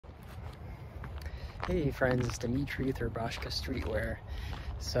Hey friends, it's Dimitri with Rubashka Streetwear.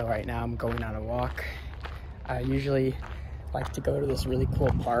 So right now I'm going on a walk. I usually like to go to this really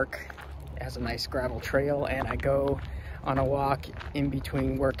cool park. It has a nice gravel trail, and I go on a walk in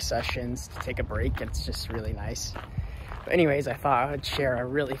between work sessions to take a break. It's just really nice. But anyways, I thought I would share a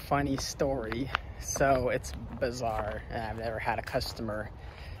really funny story. So it's bizarre, and I've never had a customer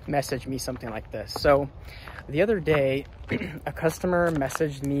message me something like this. So the other day, a customer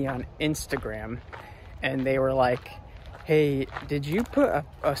messaged me on Instagram, and they were like, hey, did you put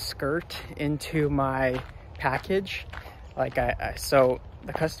a skirt into my package? Like so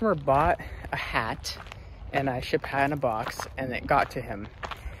the customer bought a hat, and I shipped hat in a box, and it got to him.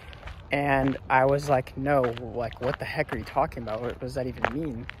 And I was like, no, like, what the heck are you talking about? What does that even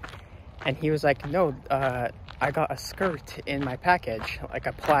mean? And he was like, no, I got a skirt in my package, like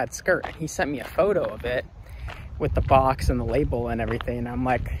a plaid skirt. And he sent me a photo of it with the box and the label and everything. And I'm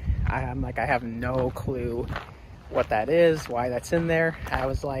like, I have no clue what that is, why that's in there. I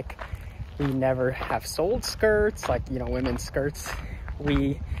was like, we never have sold skirts, like, you know, women's skirts.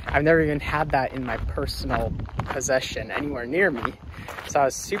 I've never even had that in my personal possession anywhere near me. So I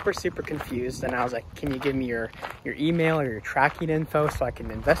was super confused, and I was like, can you give me your email or your tracking info so I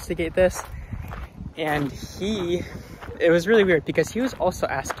can investigate this? And it was really weird because he was also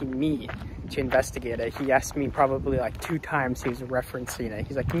asking me to investigate it. He asked me probably like 2 times. He was referencing it.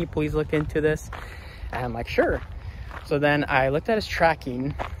 He's like, can you please look into this? And I'm like, sure. So then I looked at his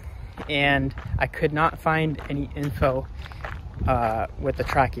tracking, and I could not find any info with the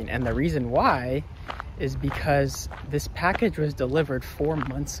tracking. And the reason why is because this package was delivered 4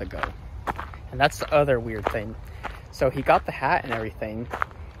 months ago. And that's the other weird thing. So he got the hat and everything,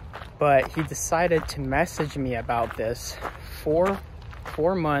 but he decided to message me about this 4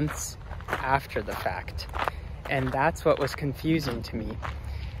 months after the fact. And that's what was confusing to me.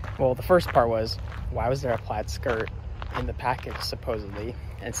 Well, the first part was, why was there a plaid skirt in the package supposedly?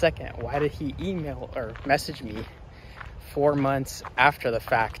 And second, why did he email or message me 4 months after the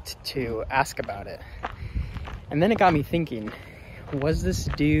fact to ask about it? And then it got me thinking, was this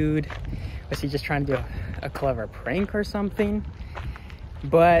dude, was he just trying to do a clever prank or something?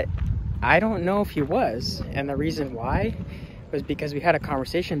 But I don't know if he was. And the reason why was because we had a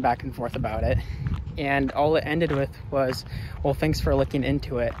conversation back and forth about it, and all it ended with was, well, thanks for looking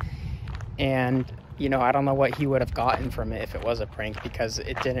into it. And, you know, I don't know what he would have gotten from it if it was a prank, because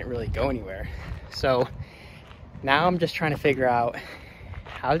it didn't really go anywhere. So now I'm just trying to figure out,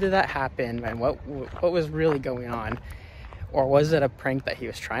 how did that happen, and what was really going on? Or was it a prank that he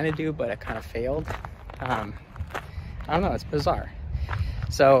was trying to do but it kind of failed? I don't know, it's bizarre.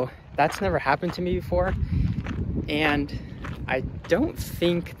 So that's never happened to me before, and I don't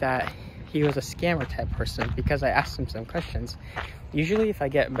think that he was a scammer type person, because I asked him some questions. Usually if I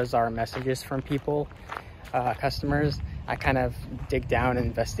get bizarre messages from people, customers, I kind of dig down and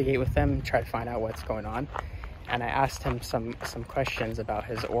investigate with them and try to find out what's going on. And I asked him some questions about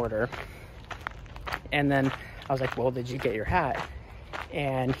his order. And then I was like, well, did you get your hat?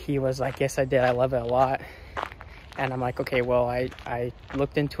 And he was like, yes, I did. I love it a lot. And I'm like, okay, well, I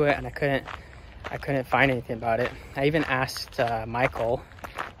looked into it, and I couldn't find anything about it. I even asked Michael.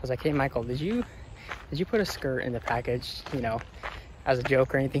 I was like, hey, Michael, did you put a skirt in the package, you know, as a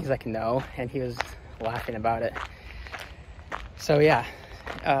joke or anything? He's like, no. And he was laughing about it. So yeah,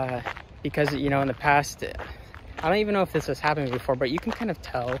 because, you know, in the past, I don't even know if this has happened before, but you can kind of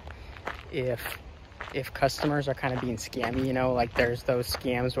tell if customers are kind of being scammy, you know, like there's those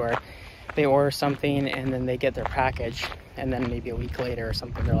scams where they order something and then they get their package, and then maybe a week later or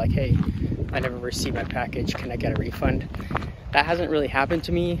something, they're like, hey, I never received my package, can I get a refund? That hasn't really happened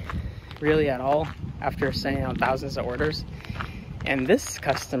to me really at all after sending out thousands of orders. And this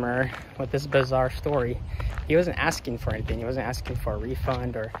customer with this bizarre story, he wasn't asking for anything. He wasn't asking for a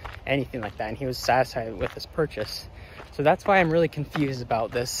refund or anything like that, and he was satisfied with his purchase. So that's why I'm really confused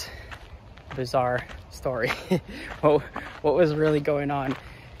about this bizarre story. what was really going on?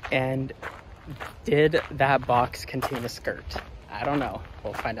 And did that box contain a skirt? I don't know.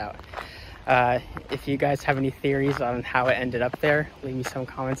 We'll find out. If you guys have any theories on how it ended up there, leave me some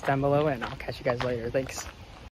comments down below, and I'll catch you guys later. Thanks.